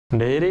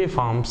Dairy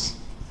farms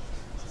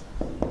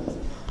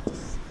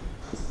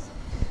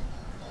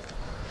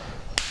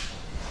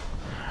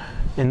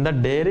in the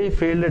dairy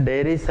field,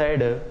 dairy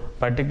side,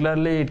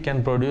 particularly it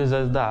can produce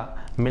as the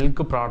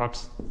milk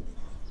products.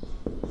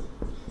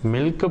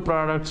 Milk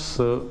products,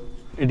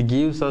 it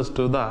gives us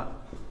to the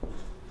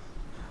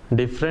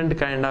different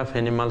kind of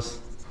animals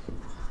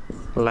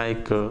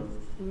like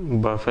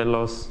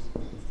buffaloes,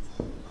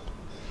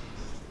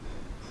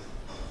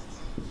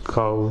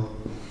 cow,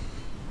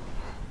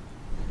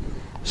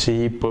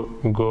 sheep,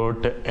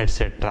 goat,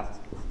 etc.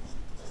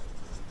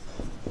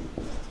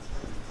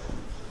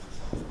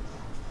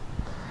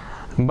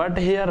 But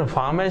here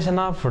formation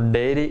of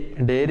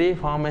dairy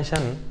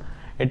formation,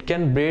 it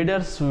can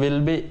breeders will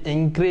be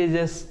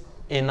increases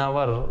in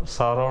our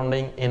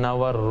surrounding, in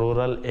our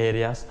rural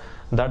areas.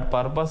 That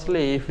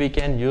purposely if we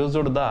can use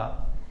the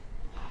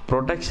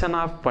protection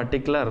of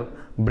particular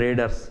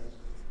breeders,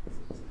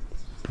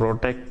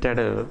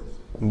 protected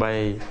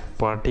by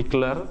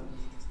particular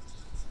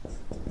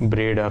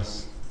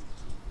breeders,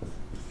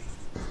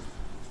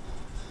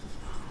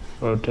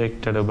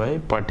 protected by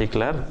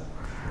particular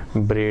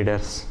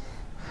breeders.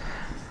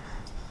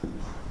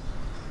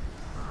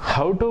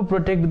 How to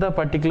protect the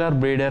particular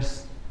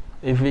breeders?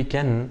 If we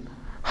can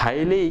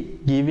highly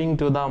giving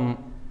to the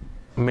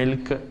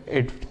milk,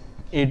 it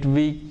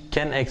we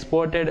can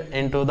export it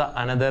into the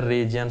another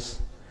regions.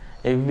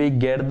 If we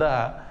get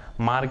the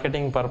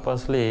marketing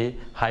purposely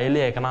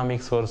highly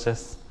economic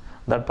sources,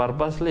 that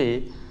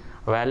purposely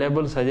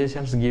valuable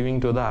suggestions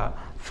giving to the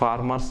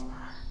farmers,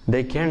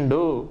 they can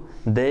do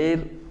their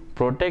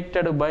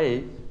protected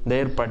by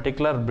their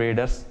particular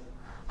breeders.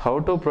 How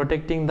to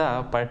protecting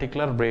the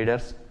particular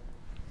breeders?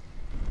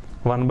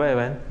 One by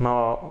one,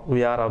 now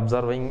we are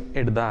observing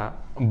it the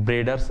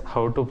breeders,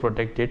 how to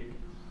protect it.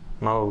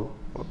 Now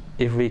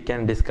if we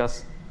can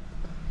discuss,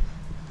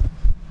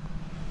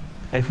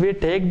 if we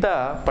take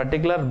the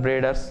particular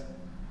breeders,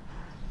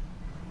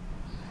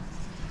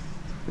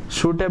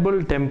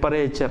 suitable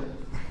temperature,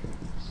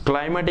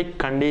 climatic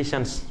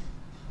conditions,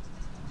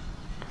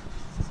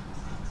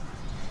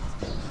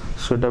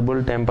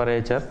 suitable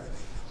temperature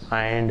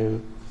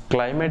and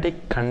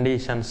climatic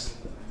conditions,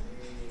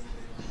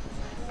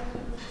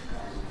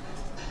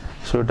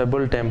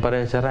 suitable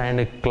temperature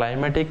and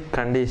climatic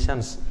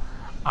conditions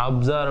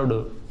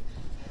observed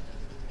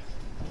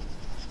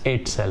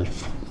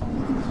itself,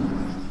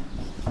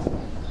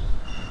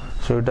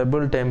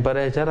 suitable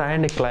temperature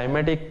and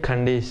climatic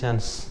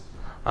conditions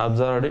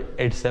observed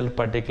itself,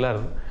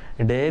 particular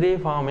dairy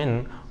farm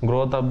in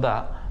growth of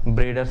the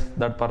breeders,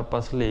 that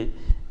purposely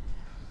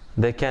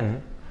they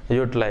can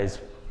utilize,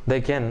 they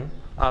can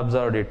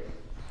observe it.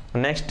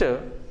 Next,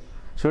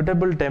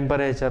 suitable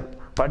temperature,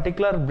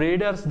 particular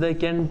breeders they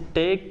can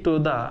take to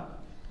the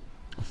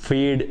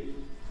feed,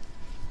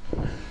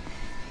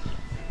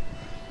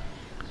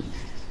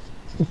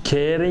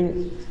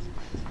 caring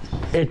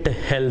it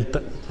health,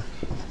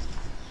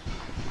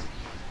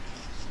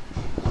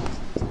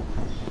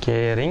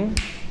 caring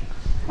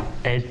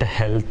it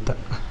health,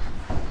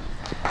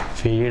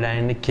 feed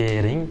and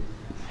caring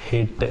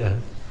it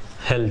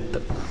health,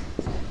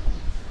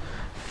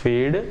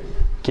 feed,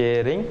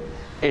 caring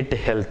it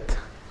health.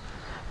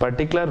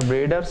 Particular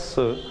breeders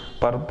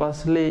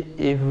purposely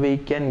if we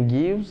can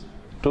give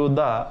to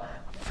the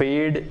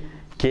feed,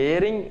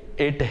 caring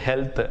it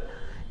health,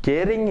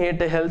 caring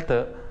it health,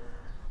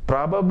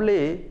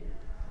 probably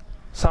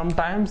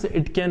sometimes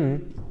it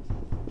can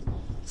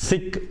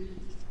sick,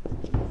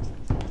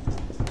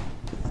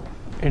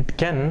 it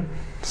can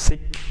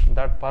sick,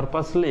 that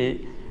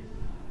purposely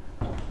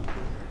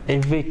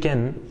if we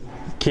can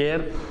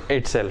care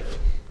itself.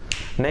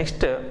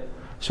 Next,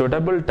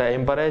 suitable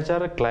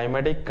temperature,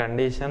 climatic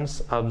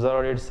conditions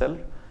observed itself,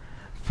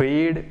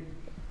 feed,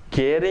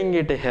 caring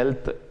it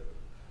health,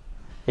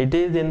 it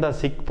is in the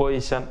sick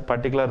position,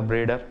 particular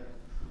breeder.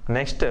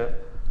 Next,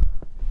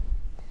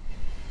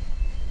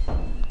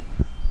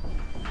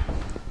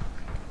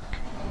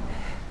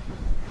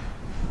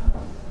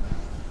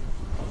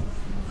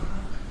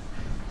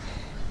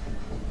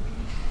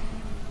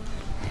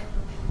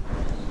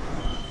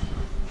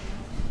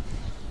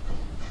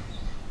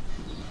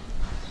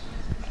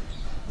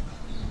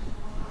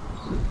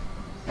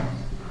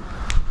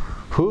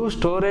 who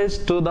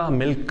storage to the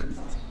milk,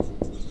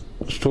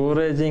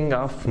 storaging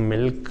of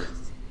milk,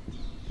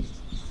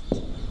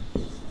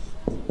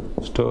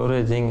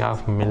 storaging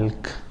of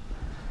milk,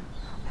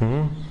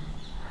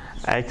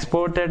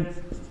 exported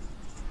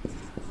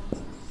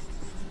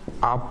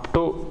up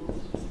to,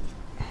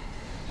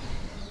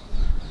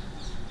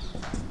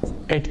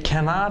 it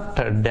cannot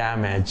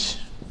damage,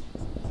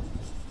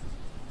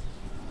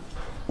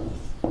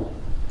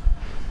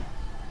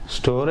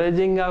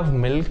 storaging of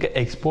milk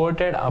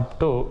exported up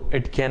to,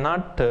 it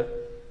cannot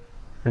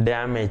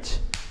damage.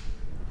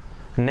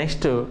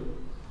 Next,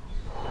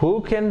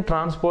 who can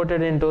transport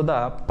it into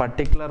the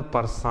particular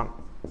person,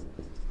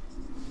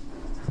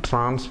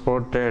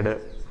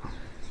 transported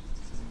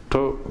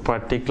to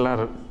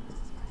particular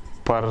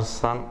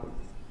person,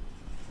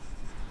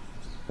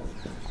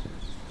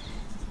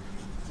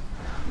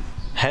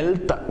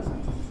 health,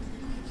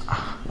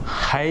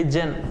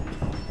 hygiene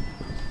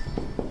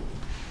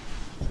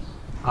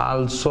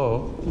also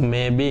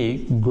may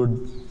be good.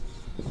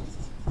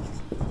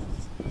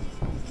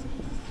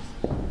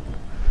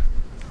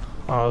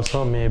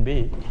 Also may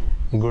be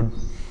good.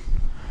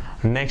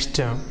 Next,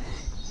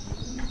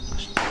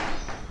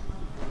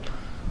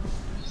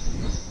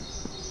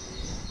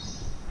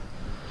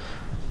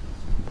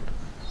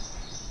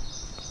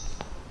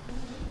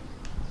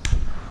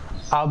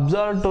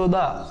 observe to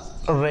the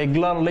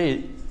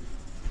regularly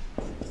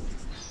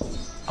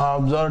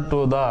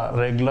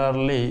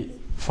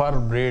for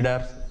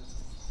breeders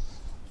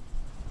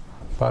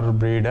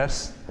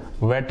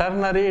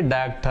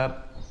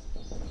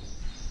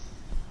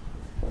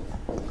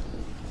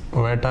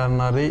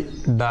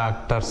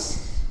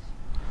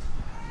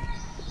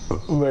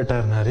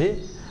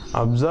veterinary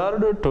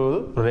observed to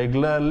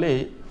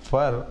regularly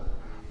for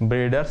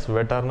breeders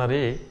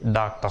veterinary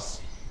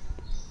doctors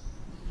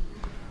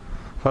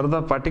for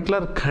the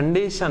particular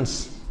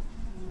conditions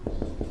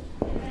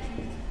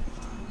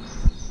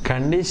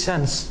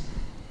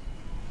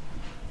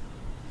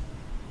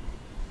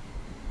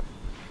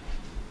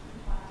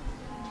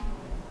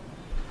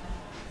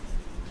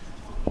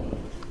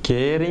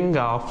caring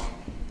of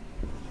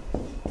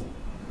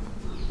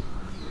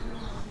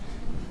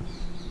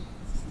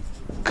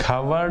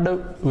covered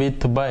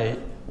with by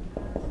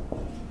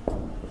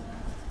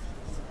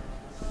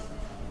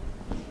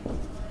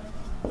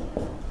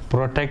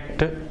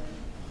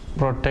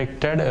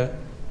protected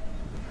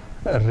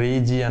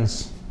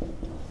regions.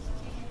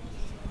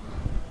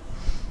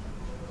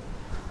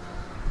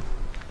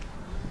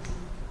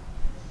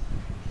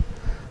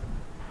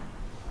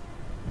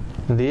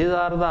 These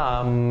are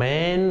the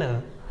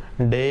main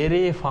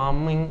dairy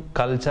farming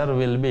culture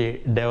will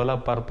be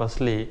developed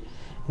purposely.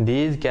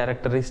 These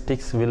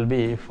characteristics will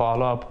be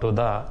follow up to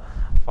the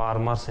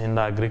farmers in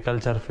the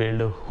agriculture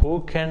field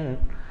who can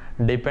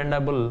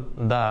dependable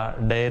the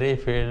dairy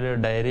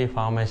field, dairy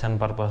formation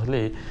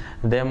purposely.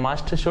 They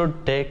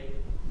should take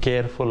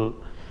careful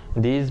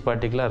these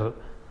particular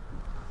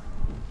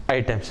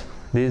items.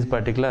 These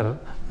particular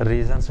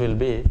reasons will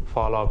be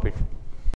follow up it.